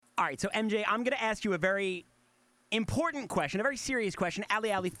All right, so MJ, I'm going to ask you a very important question, a very serious question.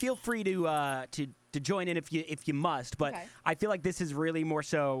 Allie, feel free to join in if you must, but Okay. I feel like this is really more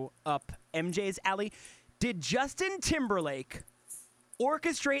so up MJ's alley. Did Justin Timberlake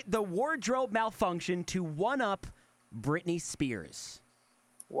orchestrate the wardrobe malfunction to one-up Britney Spears?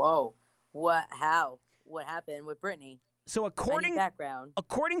 Whoa. What? How? What happened with Britney? So Any background?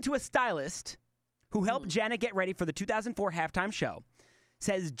 according to a stylist who helped Janet get ready for the 2004 halftime show,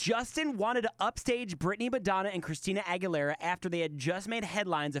 says Justin wanted to upstage Britney, Madonna, and Christina Aguilera after they had just made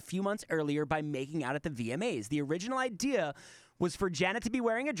headlines a few months earlier by making out at the VMAs. The original idea was for Janet to be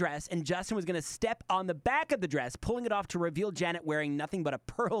wearing a dress, and Justin was going to step on the back of the dress, pulling it off to reveal Janet wearing nothing but a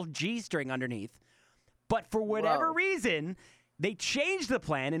pearl G-string underneath. But for whatever reason, they changed the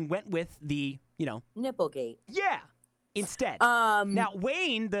plan and went with the, Nipplegate. yeah, instead. Now,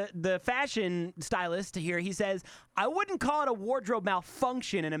 Wayne, the fashion stylist here, he says, I wouldn't call it a wardrobe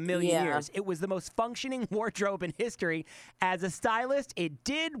malfunction in a million years. It was the most functioning wardrobe in history. As a stylist, it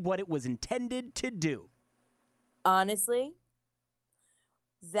did what it was intended to do. Honestly,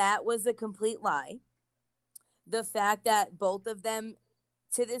 that was a complete lie. The fact that both of them,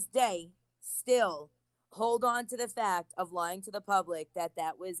 to this day, still hold on to the fact of lying to the public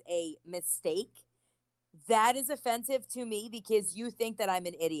that was a mistake, that is offensive to me because you think that I'm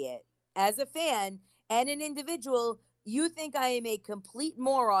an idiot. As a fan and an individual, you think I am a complete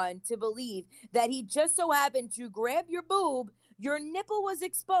moron to believe that he just so happened to grab your boob, your nipple was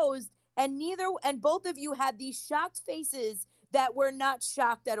exposed, and both of you had these shocked faces that were not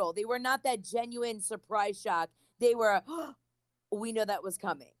shocked at all. They were not that genuine surprise shock. They were, we know that was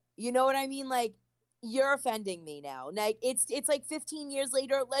coming. You know what I mean? Like, you're offending me now. Like, it's like 15 years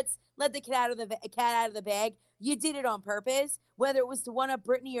later. Let's let the cat out of the bag. You did it on purpose, whether it was to one up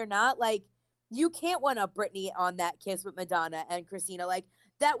Britney or not. Like, you can't one up Britney on that kiss with Madonna and Christina. Like,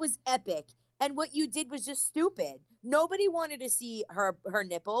 that was epic. And what you did was just stupid. Nobody wanted to see her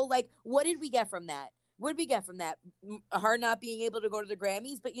nipple. Like, what did we get from that? What did we get from that? Her not being able to go to the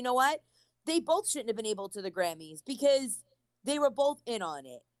Grammys. But you know what? They both shouldn't have been able to the Grammys because they were both in on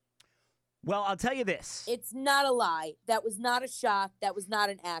it. Well, I'll tell you this. It's not a lie. That was not a shock. That was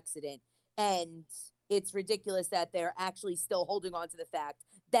not an accident. And it's ridiculous that they're actually still holding on to the fact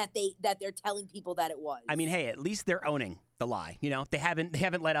that they're telling people that it was. I mean, hey, at least they're owning the lie. They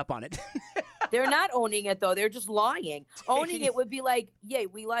haven't let up on it. They're not owning it, though. They're just lying. Owning it would be like, yeah,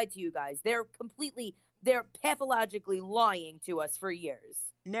 we lied to you guys. They're pathologically lying to us for years.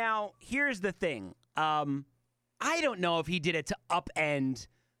 Now, here's the thing. I don't know if he did it to upend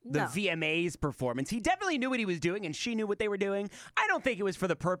the VMA's performance. He definitely knew what he was doing, and she knew what they were doing. I don't think it was for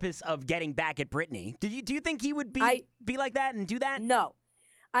the purpose of getting back at Britney. Do you think he would be like that and do that? No.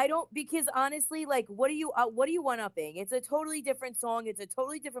 I don't, because honestly, like, what are you one-upping? It's a totally different song. It's a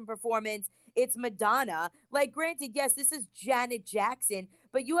totally different performance. It's Madonna. Like, granted, yes, this is Janet Jackson,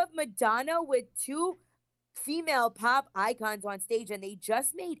 but you have Madonna with two female pop icons on stage, and they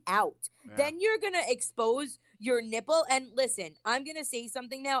just made out. Yeah. Then you're going to expose your nipple. And listen, I'm going to say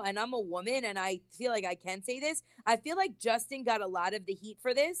something now, and I'm a woman, and I feel like I can say this. I feel like Justin got a lot of the heat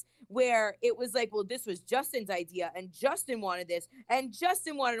for this, where it was like, well, this was Justin's idea, and Justin wanted this, and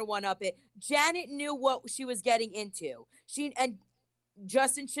Justin wanted to one-up it. Janet knew what she was getting into.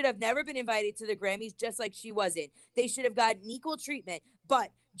 Justin should have never been invited to the Grammys, just like she wasn't. They should have gotten equal treatment.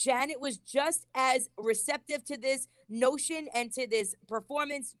 But Janet was just as receptive to this notion and to this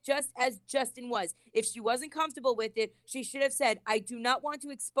performance just as Justin was. If she wasn't comfortable with it, she should have said, I do not want to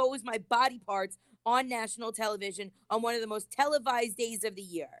expose my body parts on national television on one of the most televised days of the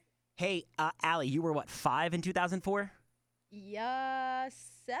year. Hey, Allie, you were what, 5 in 2004? Yeah,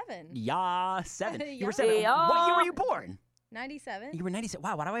 7. Yeah, 7. You were 7. Yeah. What year were you born? 97. You were 97.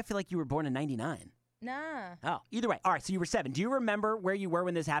 Wow, why do I feel like you were born in 99? Nah. Oh, either way. All right, so you were 7. Do you remember where you were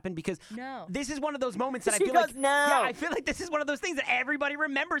when this happened? Because no. This is one of those moments that She I feel goes, like, no. Yeah, I feel like this is one of those things that everybody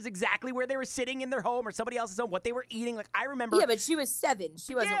remembers exactly where they were sitting in their home or somebody else's home, what they were eating. Like, I remember. Yeah, but she was 7.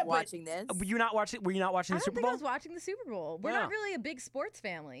 She wasn't watching this. Were you not watching the Super Bowl? I was watching the Super Bowl. We're not really a big sports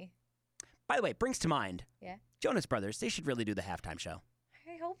family. By the way, it brings to mind. Yeah. Jonas Brothers, they should really do the halftime show.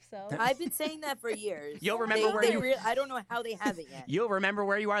 I hope so. I've been saying that for years. You'll remember I don't know how they have it yet. You'll remember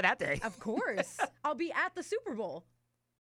where you are that day. Of course. I'll be at the Super Bowl.